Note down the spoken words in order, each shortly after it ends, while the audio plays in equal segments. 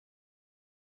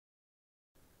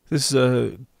This is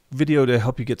a video to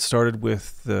help you get started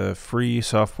with the free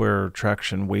software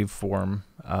Tracktion Waveform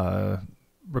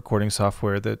recording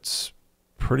software that's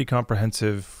pretty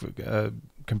comprehensive,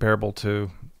 comparable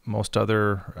to most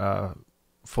other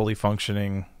fully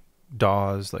functioning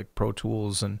DAWs like Pro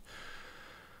Tools and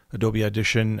Adobe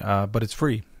Audition, but it's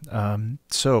free.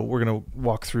 So we're going to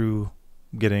walk through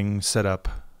getting set up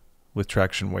with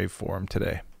Tracktion Waveform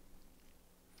today.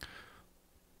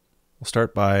 We'll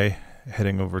start by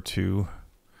heading over to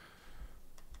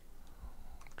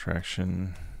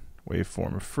Tracktion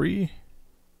Waveform free.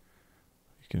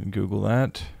 You can Google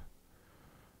that.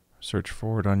 Search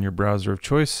for it on your browser of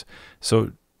choice.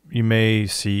 So you may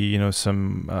see,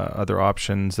 some other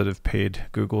options that have paid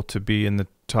Google to be in the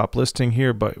top listing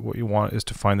here, but what you want is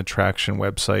to find the Tracktion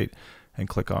website and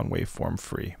click on Waveform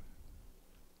free.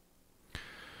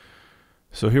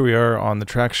 So here we are on the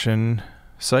Tracktion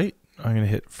site. I'm going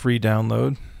to hit free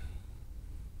download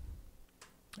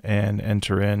and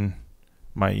enter in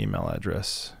my email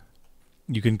address.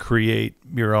 You can create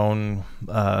your own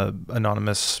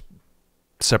anonymous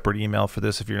separate email for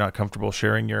this if you're not comfortable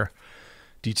sharing your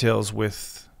details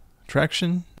with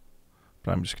Tracktion,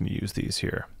 but I'm just going to use these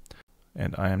here.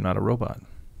 And I am not a robot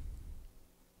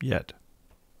yet.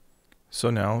 So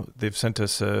now they've sent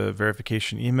us a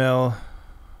verification email.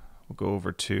 We'll go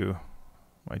over to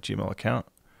my Gmail account,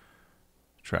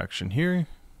 Tracktion here.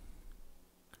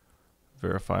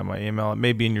 Verify my email. It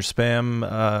may be in your spam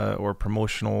or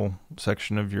promotional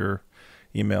section of your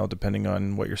email, depending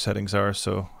on what your settings are.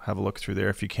 So have a look through there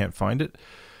if you can't find it.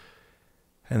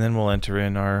 And then we'll enter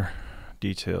in our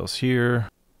details here.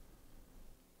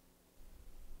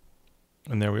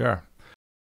 And there we are.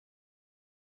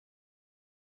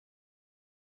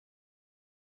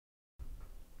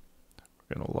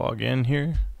 We're going to log in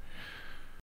here.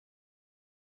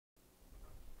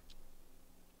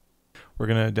 We're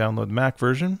going to download the Mac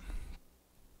version.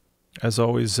 As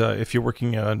always, if you're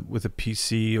working with a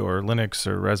PC or Linux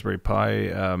or Raspberry Pi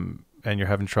and you're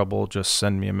having trouble, just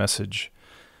send me a message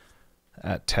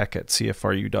at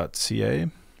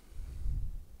tech@cfru.ca.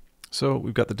 So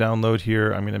we've got the download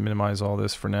here. I'm going to minimize all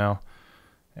this for now,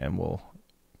 and we'll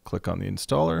click on the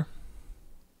installer.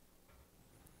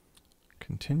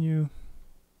 Continue.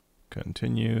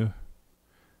 Continue.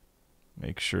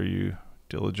 Make sure you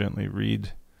diligently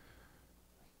read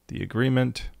the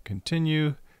agreement.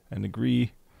 Continue and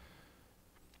agree.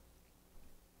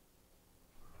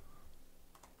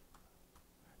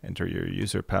 Enter your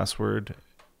user password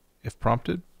if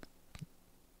prompted.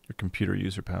 Your computer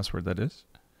user password, that is.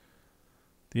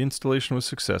 The installation was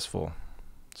successful.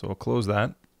 So I'll close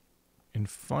that. In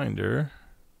Finder,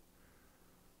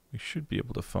 we should be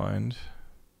able to find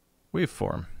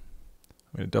Waveform.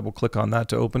 I'm going to double click on that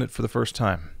to open it for the first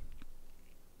time.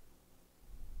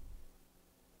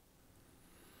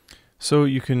 So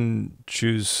you can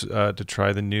choose to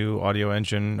try the new audio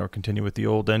engine or continue with the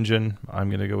old engine. I'm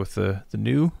going to go with the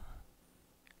new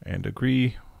and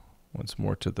agree once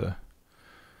more to the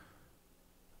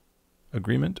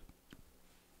agreement.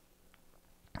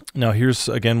 Now here's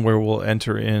again where we'll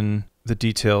enter in the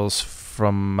details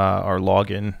from our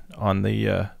login on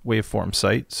the Waveform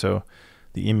site. So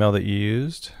the email that you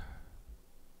used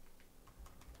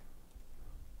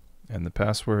and the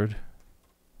password.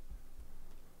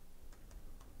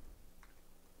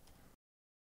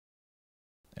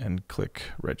 And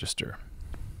click register.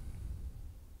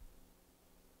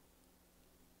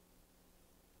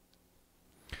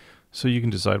 So you can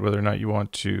decide whether or not you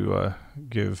want to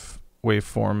give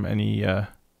Waveform any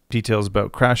details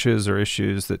about crashes or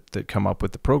issues that come up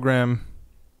with the program.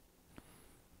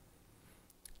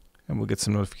 And we'll get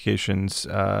some notifications.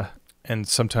 And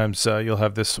sometimes you'll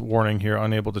have this warning here,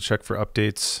 unable to check for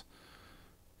updates.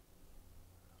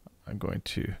 I'm going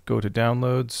to go to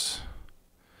downloads.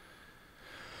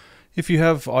 If you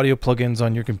have audio plugins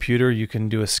on your computer, you can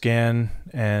do a scan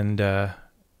and the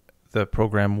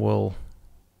program will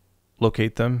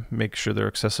locate them, make sure they're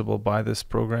accessible by this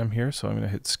program here. So I'm going to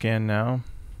hit scan now.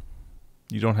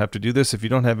 You don't have to do this. If you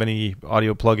don't have any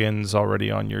audio plugins already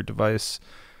on your device,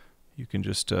 you can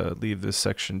just leave this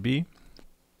section be.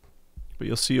 But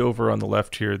you'll see over on the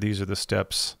left here, these are the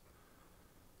steps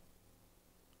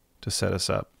to set us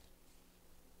up.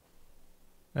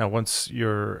 Now, once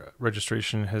your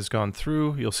registration has gone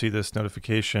through, you'll see this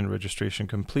notification, registration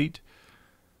complete.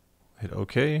 Hit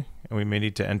OK, and we may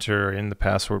need to enter in the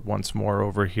password once more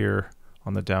over here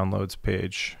on the downloads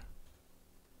page.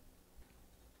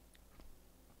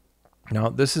 Now,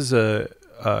 this is a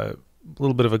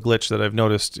little bit of a glitch that I've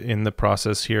noticed in the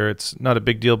process here. It's not a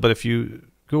big deal, but if you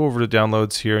go over to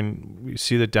downloads here, and you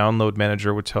see the download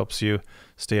manager, which helps you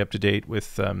stay up to date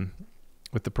with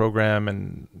the program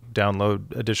and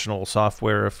download additional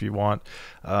software if you want.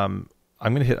 I'm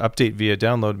going to hit update via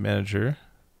download manager,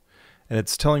 and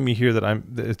it's telling me here that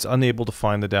it's unable to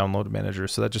find the download manager.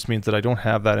 So that just means that I don't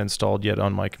have that installed yet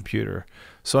on my computer.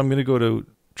 So I'm going to go to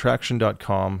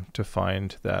tracktion.com to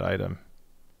find that item.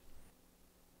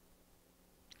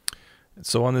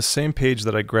 So on this same page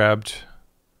that I grabbed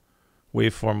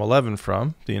Waveform 11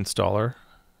 from, the installer,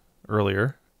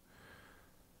 earlier,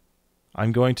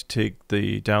 I'm going to take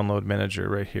the download manager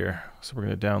right here. So we're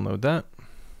going to download that,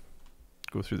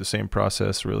 go through the same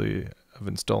process really of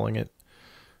installing it.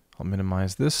 I'll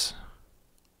minimize this.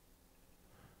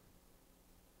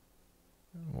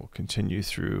 We'll continue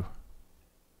through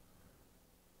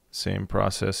the same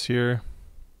process here.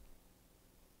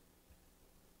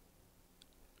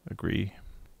 Agree.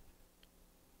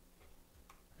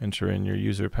 Enter in your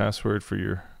user password for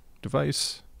your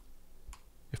device,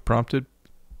 if prompted.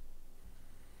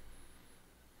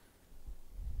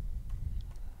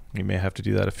 You may have to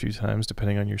do that a few times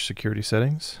depending on your security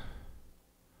settings.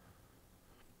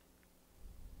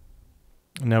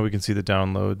 And now we can see the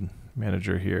download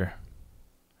manager here.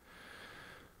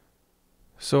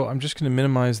 So I'm just going to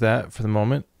minimize that for the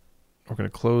moment. We're going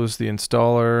to close the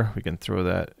installer. We can throw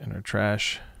that in our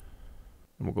trash.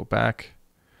 And we'll go back.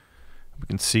 We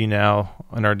can see now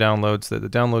on our downloads that the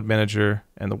download manager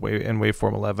and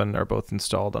Waveform 11 are both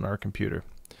installed on our computer.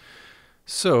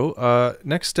 So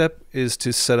next step is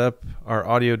to set up our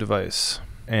audio device.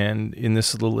 And in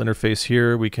this little interface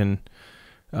here, we can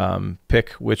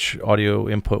pick which audio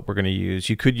input we're going to use.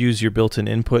 You could use your built-in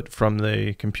input from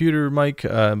the computer mic,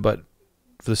 but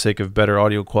for the sake of better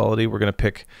audio quality, we're going to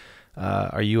pick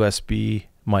our USB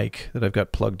mic that I've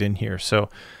got plugged in here. So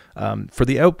for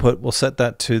the output, we'll set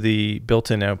that to the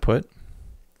built-in output,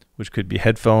 which could be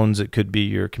headphones, it could be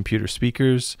your computer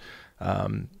speakers,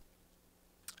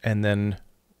 and then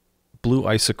Blue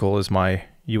Icicle is my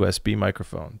USB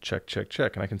microphone. Check, check,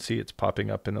 check. And I can see it's popping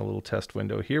up in a little test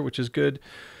window here, which is good.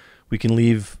 We can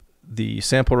leave the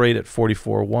sample rate at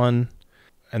 44.1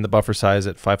 and the buffer size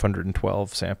at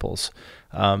 512 samples.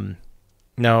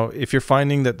 Now, if you're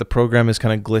finding that the program is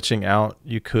kind of glitching out,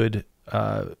 you could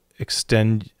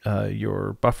extend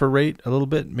your buffer rate a little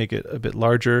bit, make it a bit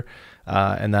larger,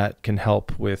 and that can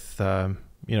help with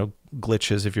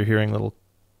glitches. If you're hearing little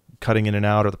cutting in and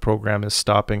out, or the program is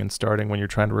stopping and starting when you're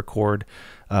trying to record,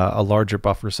 a larger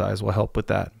buffer size will help with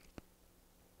that.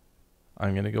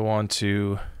 I'm going to go on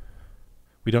to,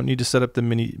 we don't need to set up the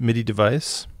MIDI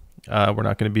device. We're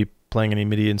not going to be playing any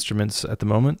MIDI instruments at the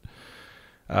moment.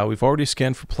 We've already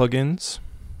scanned for plugins.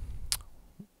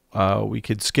 We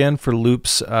could scan for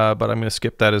loops, but I'm going to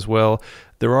skip that as well.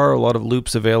 There are a lot of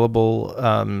loops available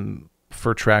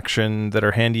for Tracktion that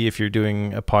are handy if you're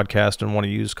doing a podcast and want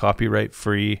to use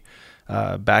copyright-free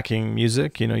backing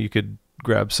music. You could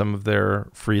grab some of their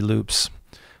free loops.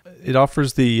 It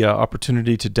offers the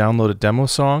opportunity to download a demo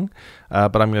song,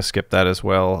 but I'm going to skip that as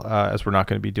well, as we're not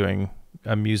going to be doing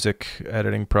a music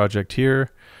editing project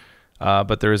here.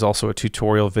 But there is also a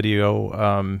tutorial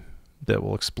video that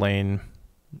will explain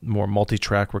more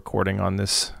multi-track recording on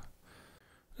this.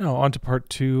 Now on to part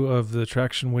 2 of the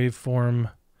Tracktion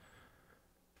Waveform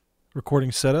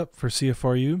recording setup for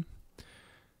cfru.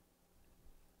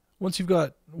 Once you've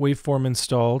got Waveform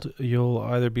installed, you'll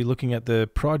either be looking at the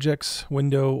projects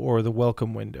window or the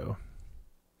welcome window.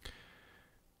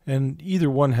 And either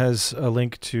one has a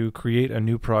link to create a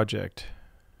new project.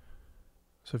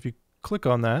 So if you click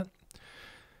on that, it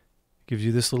gives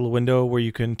you this little window where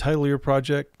you can title your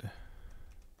project,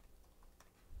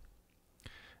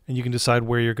 and you can decide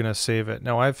where you're going to save it.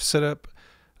 Now I've set up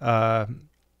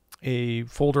a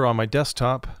folder on my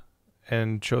desktop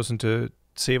and chosen to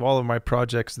save all of my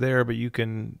projects there, but you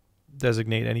can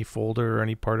designate any folder or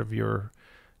any part of your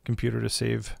computer to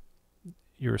save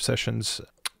your sessions.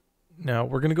 Now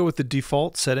we're going to go with the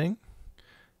default setting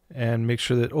and make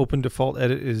sure that Open Default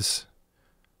Edit is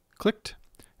clicked,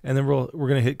 and then we're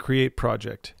going to hit Create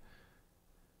Project.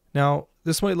 Now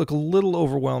this might look a little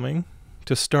overwhelming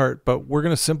to start, but we're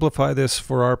going to simplify this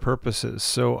for our purposes.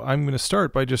 So I'm going to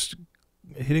start by just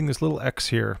hitting this little X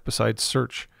here beside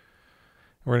search.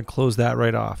 We're going to close that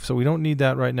right off. So we don't need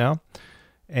that right now.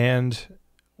 And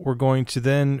we're going to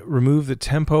then remove the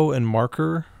tempo and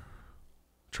marker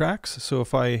tracks. So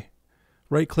if I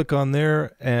right click on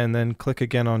there and then click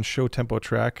again on show tempo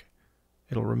track,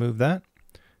 it'll remove that.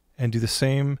 And do the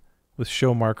same with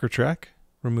show marker track,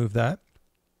 remove that.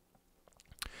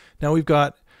 Now we've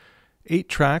got 8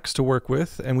 tracks to work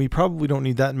with, and we probably don't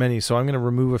need that many, so I'm going to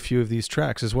remove a few of these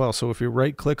tracks as well. So if you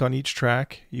right click on each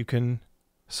track, you can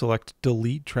select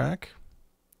delete track.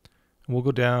 We'll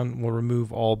go down, we'll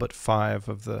remove all but 5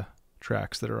 of the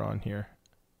tracks that are on here.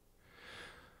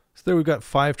 So there we've got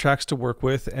 5 tracks to work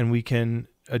with, and we can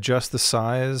adjust the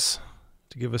size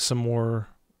to give us some more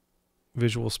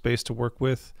visual space to work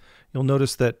with. You'll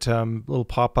notice that little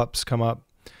pop-ups come up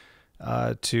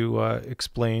to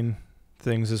explain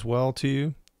things as well to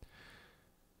you.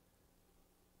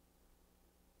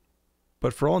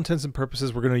 But for all intents and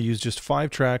purposes, we're going to use just 5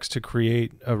 tracks to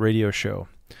create a radio show.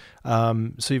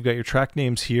 So you've got your track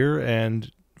names here,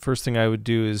 and first thing I would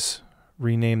do is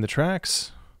rename the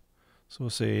tracks. So we'll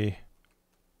say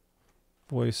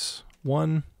voice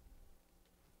 1,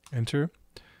 enter.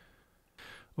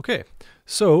 Okay,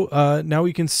 so now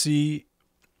we can see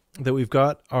that we've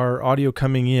got our audio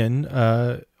coming in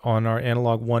on our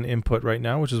analog 1 input right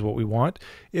now, which is what we want.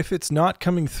 If it's not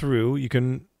coming through, you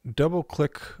can double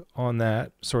click on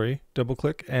that,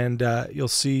 and you'll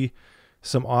see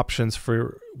some options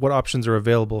for what options are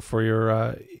available for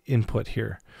your input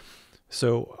here.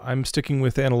 So I'm sticking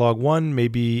with analog 1.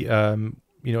 Maybe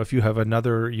if you have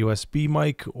another USB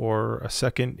mic or a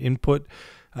second input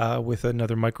with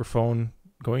another microphone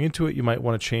going into it, you might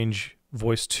want to change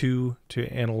voice 2 to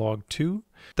analog 2.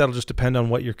 That'll just depend on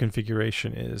what your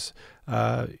configuration is.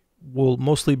 We'll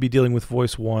mostly be dealing with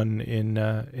voice 1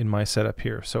 in my setup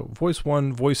here. So voice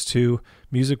 1, voice 2,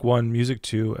 music 1, music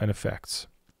 2, and effects.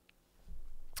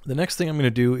 The next thing I'm going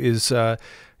to do is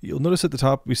you'll notice at the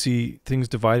top we see things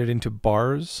divided into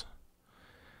bars.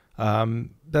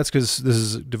 That's because this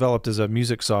is developed as a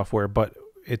music software, but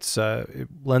it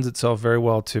lends itself very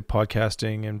well to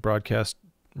podcasting and broadcast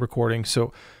recording.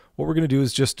 So what we're going to do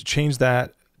is just change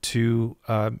that to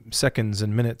seconds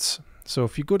and minutes. So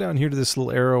if you go down here to this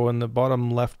little arrow in the bottom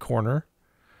left corner,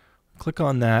 click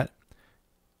on that,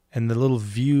 and the little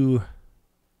view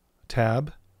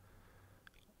tab,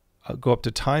 go up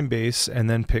to time base and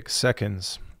then pick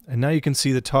seconds. And now you can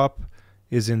see the top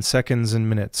is in seconds and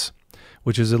minutes,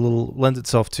 which is lends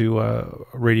itself to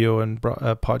radio and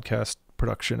podcast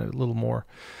production a little more.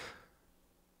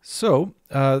 So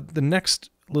the next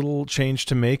little change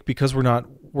to make, because we're not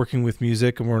working with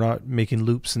music and we're not making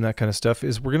loops and that kind of stuff,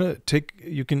 is we're going to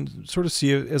you can sort of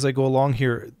see as I go along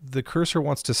here, the cursor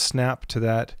wants to snap to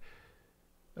that,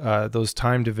 those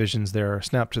time divisions there,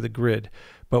 snap to the grid.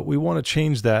 But we want to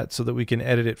change that so that we can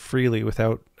edit it freely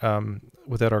without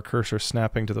our cursor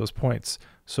snapping to those points.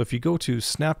 So if you go to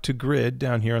snap to grid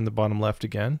down here on the bottom left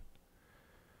again,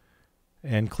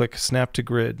 and click snap to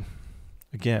grid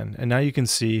again, and now you can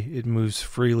see it moves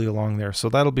freely along there. So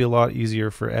that'll be a lot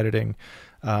easier for editing.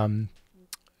 And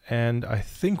I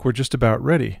think we're just about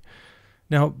ready.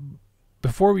 Now,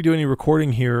 before we do any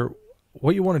recording here,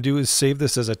 what you want to do is save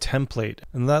this as a template,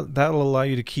 and that'll allow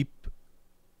you to keep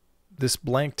this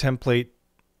blank template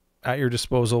at your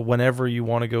disposal whenever you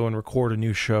want to go and record a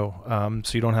new show.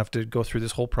 So you don't have to go through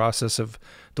this whole process of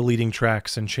deleting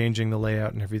tracks and changing the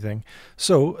layout and everything.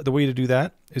 So the way to do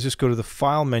that is just go to the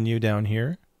File menu down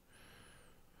here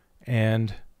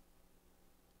and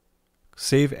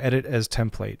Save Edit as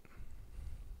Template.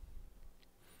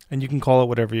 And you can call it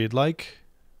whatever you'd like.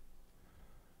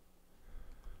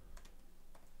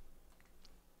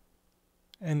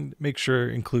 And make sure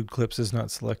Include Clips is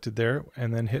not selected there,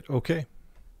 and then hit OK.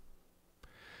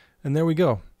 And there we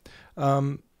go.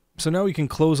 So now we can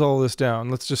close all this down.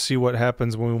 Let's just see what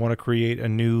happens when we want to create a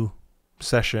new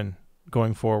session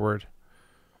going forward.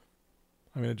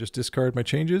 I'm going to just discard my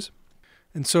changes.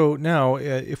 And so now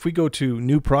if we go to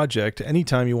New Project,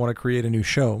 anytime you want to create a new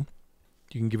show,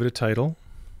 you can give it a title.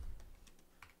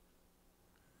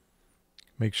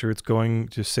 Make sure it's going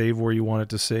to save where you want it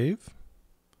to save.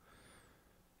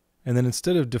 And then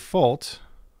instead of default,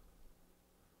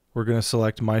 we're going to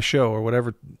select My Show, or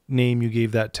whatever name you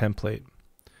gave that template,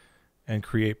 and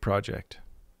Create Project.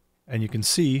 And you can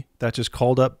see that just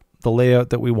called up the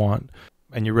layout that we want,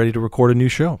 and you're ready to record a new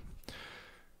show.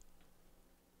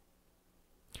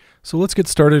 So let's get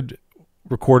started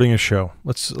recording a show.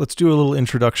 Let's do a little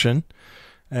introduction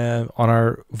on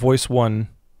our Voice 1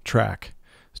 track.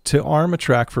 To arm a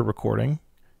track for recording,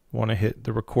 you want to hit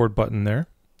the record button there.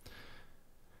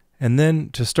 And then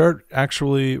to start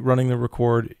actually running the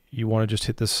record, you want to just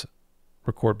hit this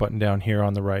record button down here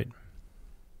on the right.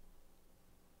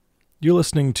 You're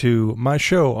listening to My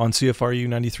Show on CFRU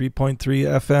 93.3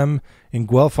 FM in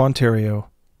Guelph,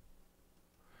 Ontario.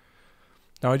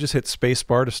 Now I just hit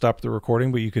spacebar to stop the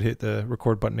recording, but you could hit the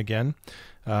record button again,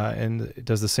 and it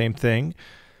does the same thing.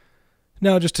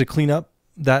 Now just to clean up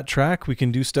that track, we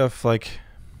can do stuff like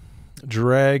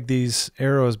drag these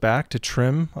arrows back to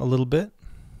trim a little bit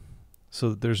so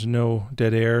that there's no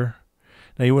dead air.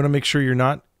 Now you want to make sure you're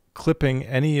not clipping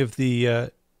any of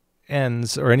the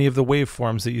ends or any of the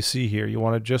waveforms that you see here. You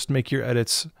want to just make your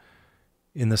edits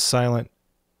in the silent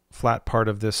flat part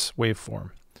of this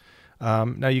waveform.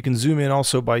 Now you can zoom in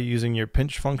also by using your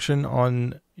pinch function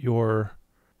on your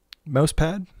mouse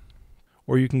pad,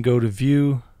 or you can go to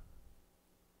View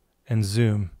and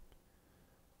Zoom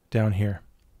down here.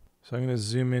 So I'm going to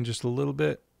zoom in just a little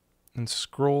bit and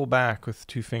scroll back with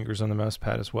 2 fingers on the mouse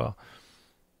pad as well.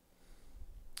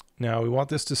 Now we want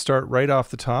this to start right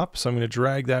off the top, so I'm going to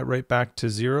drag that right back to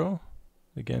 0.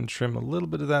 Again, trim a little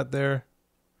bit of that there.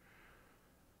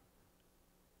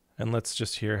 And let's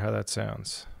just hear how that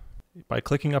sounds. By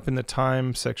clicking up in the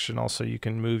time section also, you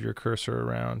can move your cursor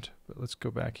around. But let's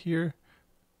go back here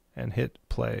and hit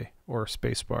play or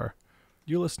spacebar.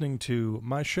 You're listening to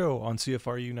my show on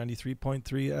CFRU 93.3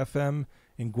 FM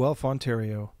in Guelph,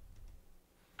 Ontario.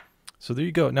 So there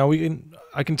you go. Now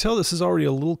I can tell this is already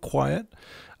a little quiet.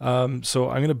 So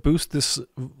I'm going to boost this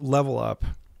level up.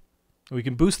 We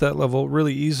can boost that level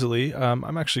really easily.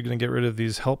 I'm actually going to get rid of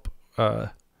these help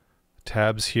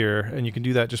tabs here, and you can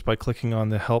do that just by clicking on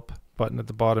the help button at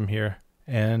the bottom here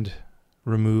and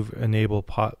remove enable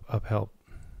pop-up help.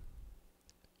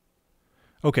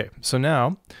 Okay, so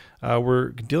now we're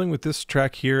dealing with this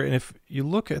track here, and if you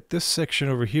look at this section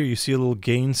over here, you see a little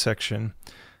gain section,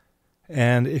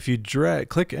 and if you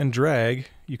click and drag,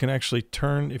 you can actually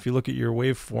turn. If you look at your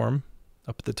waveform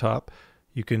up at the top,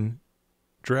 you can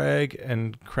drag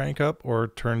and crank up or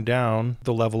turn down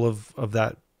the level of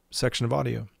that section of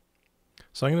audio.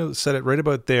 So I'm going to set it right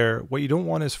about there. What you don't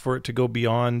want is for it to go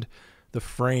beyond the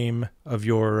frame of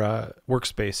your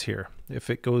workspace here. If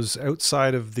it goes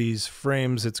outside of these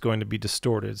frames, it's going to be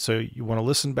distorted. So you want to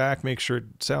listen back, make sure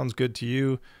it sounds good to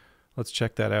you. Let's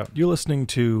check that out. You're listening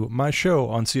to my show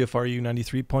on CFRU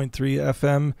 93.3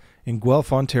 FM in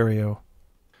Guelph, Ontario.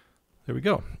 There we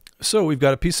go. So we've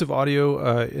got a piece of audio,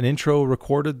 an intro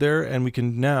recorded there, and we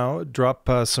can now drop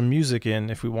some music in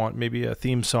if we want, maybe a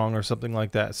theme song or something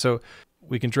like that. So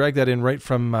we can drag that in right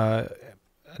from an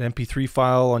MP3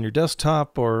 file on your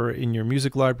desktop or in your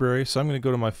music library. So I'm going to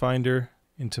go to my Finder,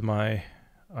 into my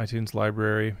iTunes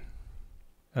library,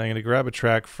 and I'm going to grab a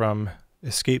track from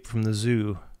Escape from the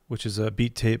Zoo, which is a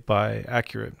beat tape by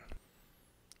Accurate.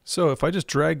 So if I just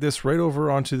drag this right over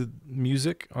onto the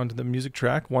music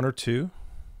track 1 or 2,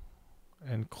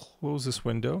 and close this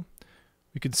window,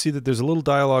 we can see that there's a little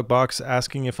dialog box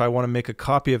asking if I want to make a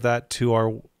copy of that to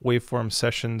our Waveform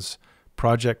Sessions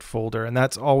project folder. And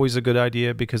that's always a good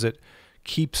idea because it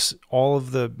keeps all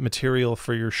of the material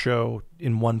for your show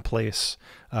in one place.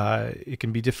 It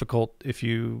can be difficult if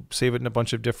you save it in a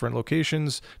bunch of different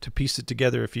locations to piece it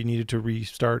together if you needed to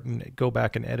restart and go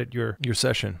back and edit your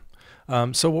session.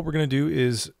 So what we're going to do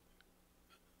is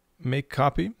make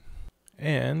copy,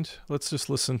 and let's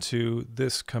just listen to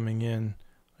this coming in.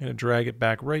 I'm going to drag it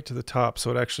back right to the top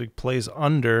so it actually plays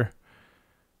under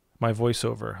my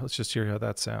voiceover. Let's just hear how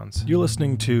that sounds. You're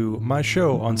listening to my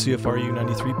show on CFRU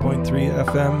 93.3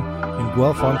 FM in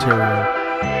Guelph, Ontario.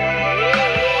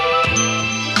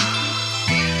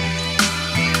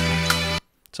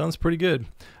 Sounds pretty good.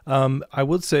 I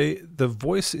would say the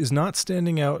voice is not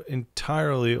standing out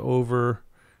entirely over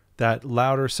that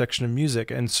louder section of music.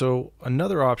 And so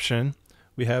another option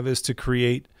we have is to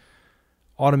create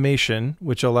automation,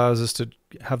 which allows us to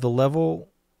have the level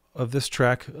of this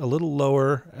track a little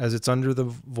lower as it's under the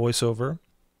voiceover,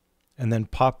 and then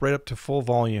pop right up to full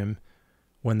volume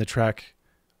when the track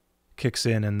kicks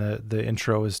in and the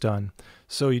intro is done.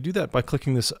 So you do that by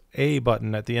clicking this A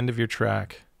button at the end of your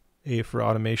track, A for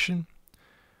automation.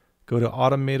 Go to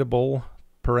automatable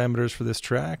parameters for this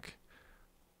track,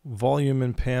 volume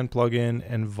and pan plugin,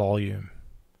 and volume.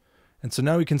 And so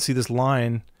now we can see this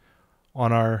line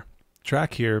on our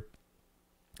track here,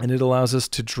 and it allows us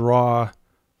to draw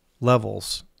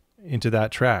levels into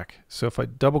that track. So if I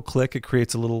double click, it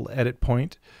creates a little edit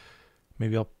point.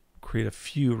 Maybe I'll create a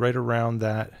few right around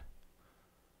that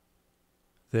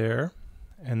there,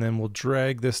 and then we'll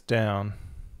drag this down,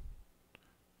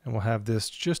 and we'll have this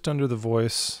just under the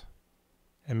voice,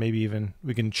 and maybe even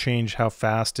we can change how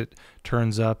fast it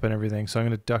turns up and everything. So I'm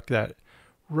going to duck that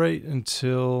right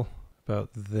until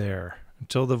about there,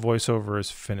 until the voiceover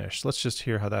is finished. Let's just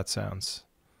hear how that sounds.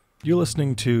 You're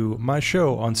listening to my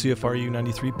show on CFRU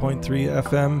 93.3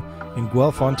 FM in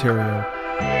Guelph, Ontario.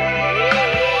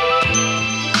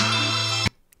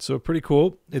 So pretty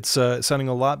cool. It's sounding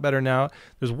a lot better now.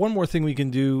 There's one more thing we can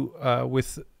do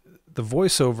with the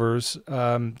voiceovers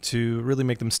to really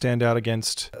make them stand out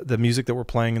against the music that we're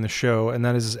playing in the show, and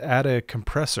that is add a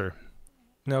compressor.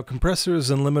 Now, compressors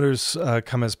and limiters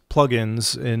come as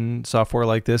plugins in software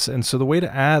like this, and so the way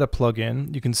to add a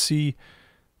plugin, you can see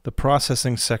the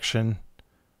processing section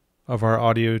of our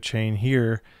audio chain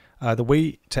here. The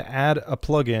way to add a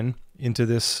plugin into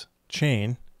this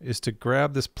chain is to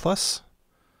grab this plus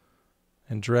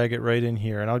and drag it right in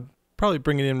here, and I'll probably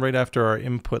bring it in right after our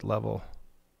input level.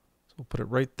 So we'll put it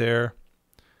right there,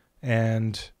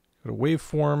 and go to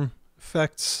Waveform,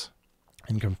 Effects,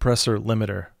 and Compressor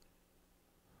Limiter.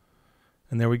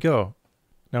 And there we go.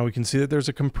 Now we can see that there's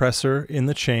a compressor in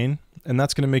the chain, and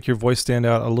that's going to make your voice stand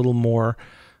out a little more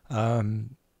than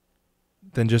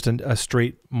just a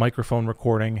straight microphone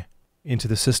recording into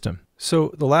the system.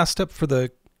 So the last step for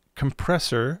the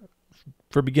compressor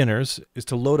for beginners is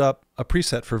to load up a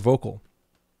preset for vocal.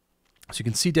 So you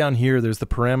can see down here there's the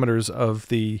parameters of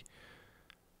the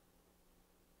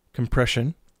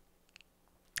compression,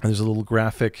 and there's a little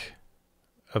graphic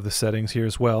of the settings here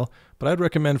as well. But I'd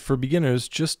recommend for beginners,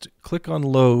 just click on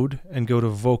load and go to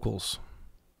vocals.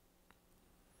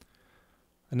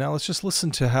 And now let's just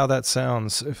listen to how that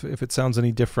sounds, if it sounds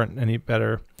any different, any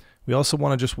better. We also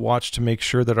want to just watch to make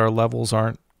sure that our levels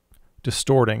aren't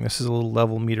distorting. This is a little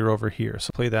level meter over here,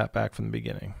 so play that back from the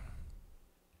beginning.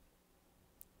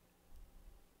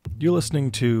 You're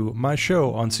listening to my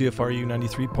show on CFRU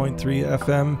 93.3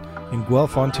 FM in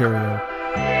Guelph, Ontario.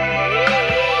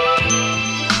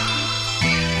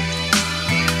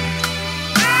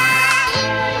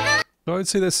 So I would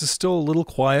say this is still a little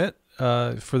quiet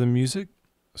for the music,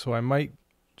 so I might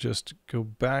just go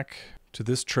back to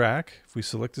this track, if we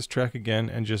select this track again,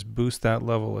 and just boost that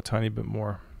level a tiny bit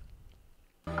more.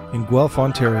 In Guelph,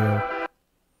 Ontario.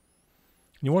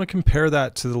 You want to compare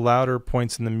that to the louder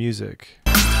points in the music.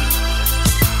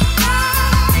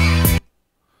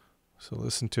 So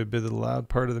listen to a bit of the loud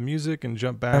part of the music and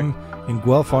jump back. In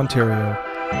Guelph, Ontario.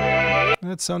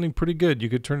 That's sounding pretty good. You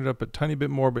could turn it up a tiny bit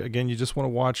more, but again, you just want to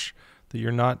watch that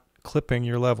you're not clipping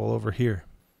your level over here.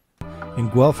 In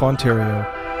Guelph, Ontario.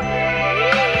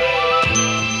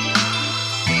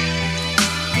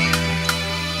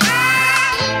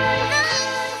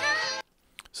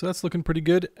 So that's looking pretty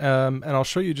good. And I'll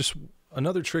show you just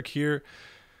another trick here.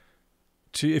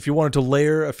 If you wanted to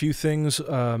layer a few things,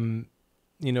 you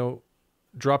know,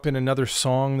 drop in another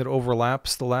song that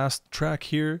overlaps the last track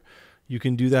here. You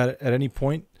can do that at any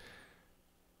point.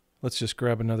 Let's just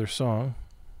grab another song.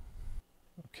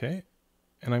 Okay.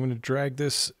 And I'm going to drag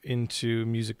this into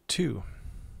music 2.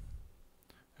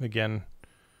 And again,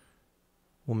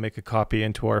 we'll make a copy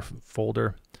into our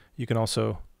folder. You can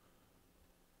also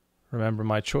remember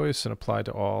my choice and apply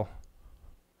to all.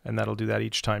 And that'll do that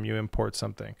each time you import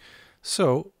something.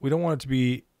 So we don't want it to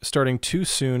be starting too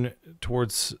soon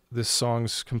towards this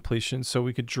song's completion, so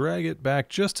we could drag it back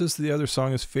just as the other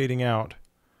song is fading out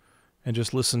and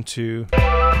just listen to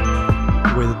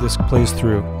the way the disc plays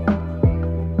through.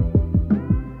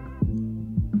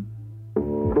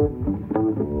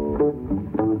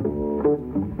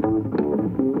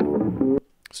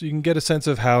 So you can get a sense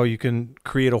of how you can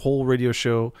create a whole radio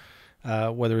show,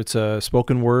 whether it's a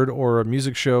spoken word or a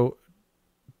music show,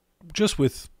 just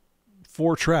with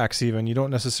 4 tracks even. You don't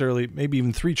necessarily, maybe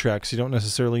even 3 tracks. You don't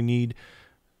necessarily need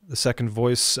the second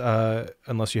voice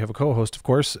unless you have a co-host, of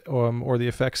course, or the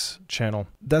effects channel.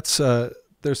 That's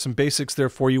there's some basics there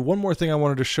for you. One more thing I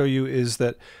wanted to show you is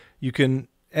that you can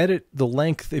edit the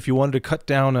length. If you wanted to cut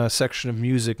down a section of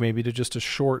music, maybe to just a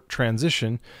short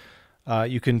transition,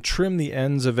 you can trim the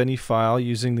ends of any file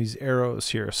using these arrows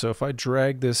here. So if I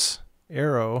drag this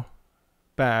arrow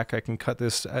back, I can cut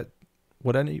this at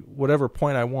whatever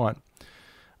point I want.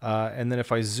 And then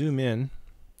if I zoom in,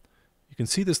 you can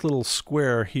see this little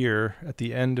square here at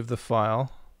the end of the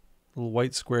file, little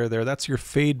white square there. That's your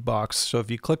fade box. So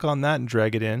if you click on that and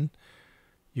drag it in,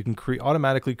 you can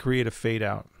automatically create a fade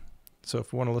out. So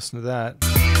if we want to listen to that,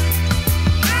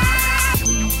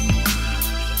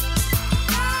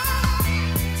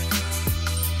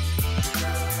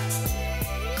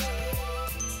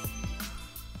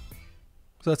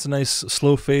 so that's a nice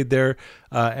slow fade there,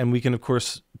 and we can of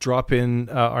course drop in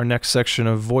our next section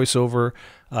of voiceover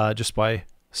just by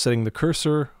setting the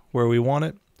cursor where we want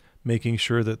it, making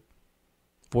sure that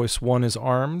voice 1 is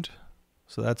armed,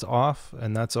 so that's off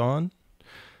and that's on,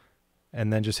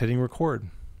 and then just hitting record.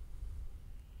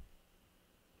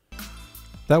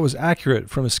 That was Accurate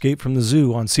from Escape from the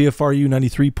Zoo on CFRU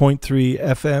 93.3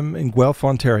 FM in Guelph,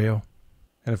 Ontario.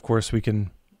 And of course we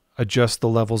can adjust the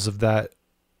levels of that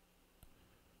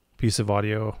piece of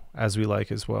audio as we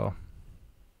like as well.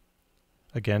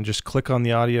 Again, just click on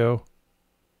the audio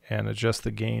and adjust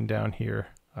the gain down here.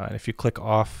 And if you click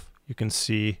off, you can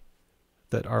see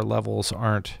that our levels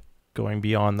aren't going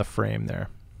beyond the frame there.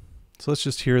 So let's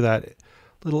just hear that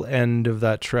little end of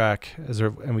that track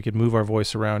and we could move our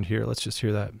voice around here. Let's just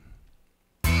hear that.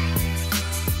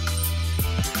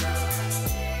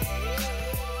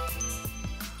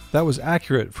 That was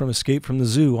Accurate from Escape from the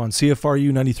Zoo on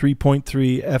CFRU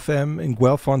 93.3 FM in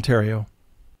Guelph, Ontario.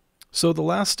 So the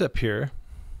last step here,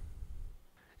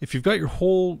 if you've got your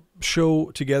whole show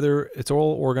together, it's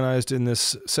all organized in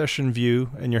this session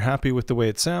view, and you're happy with the way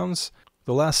it sounds,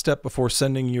 the last step before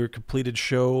sending your completed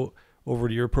show over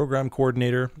to your program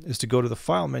coordinator is to go to the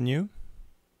File menu,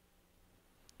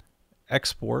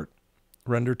 Export,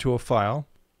 Render to a File,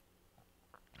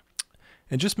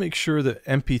 and just make sure that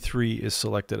MP3 is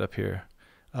selected up here.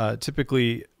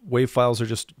 Typically, WAV files are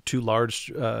just too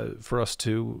large for us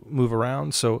to move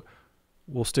around, so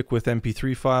we'll stick with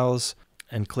MP3 files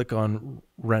and click on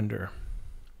Render.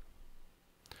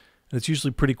 And it's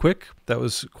usually pretty quick. That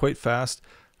was quite fast.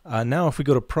 Now if we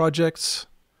go to Projects,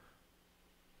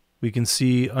 we can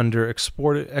see under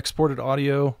Exported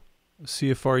Audio,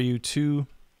 CFRU2,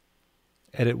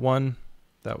 Edit 1.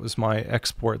 That was my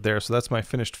export there, so that's my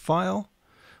finished file.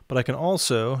 But I can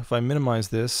also, if I minimize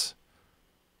this,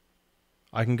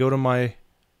 I can go to my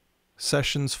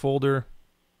Sessions folder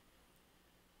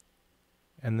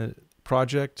and the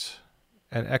project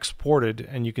and Exported,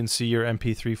 and you can see your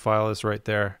MP3 file is right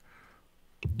there.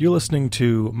 You're listening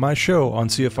to my show on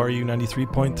CFRU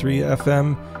 93.3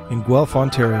 FM in Guelph,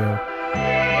 Ontario.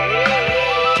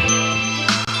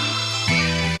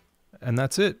 And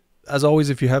that's it. As always,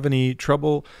 if you have any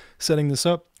trouble setting this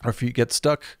up, or if you get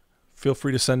stuck, feel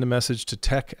free to send a message to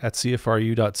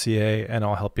tech@cfru.ca and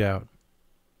I'll help you out.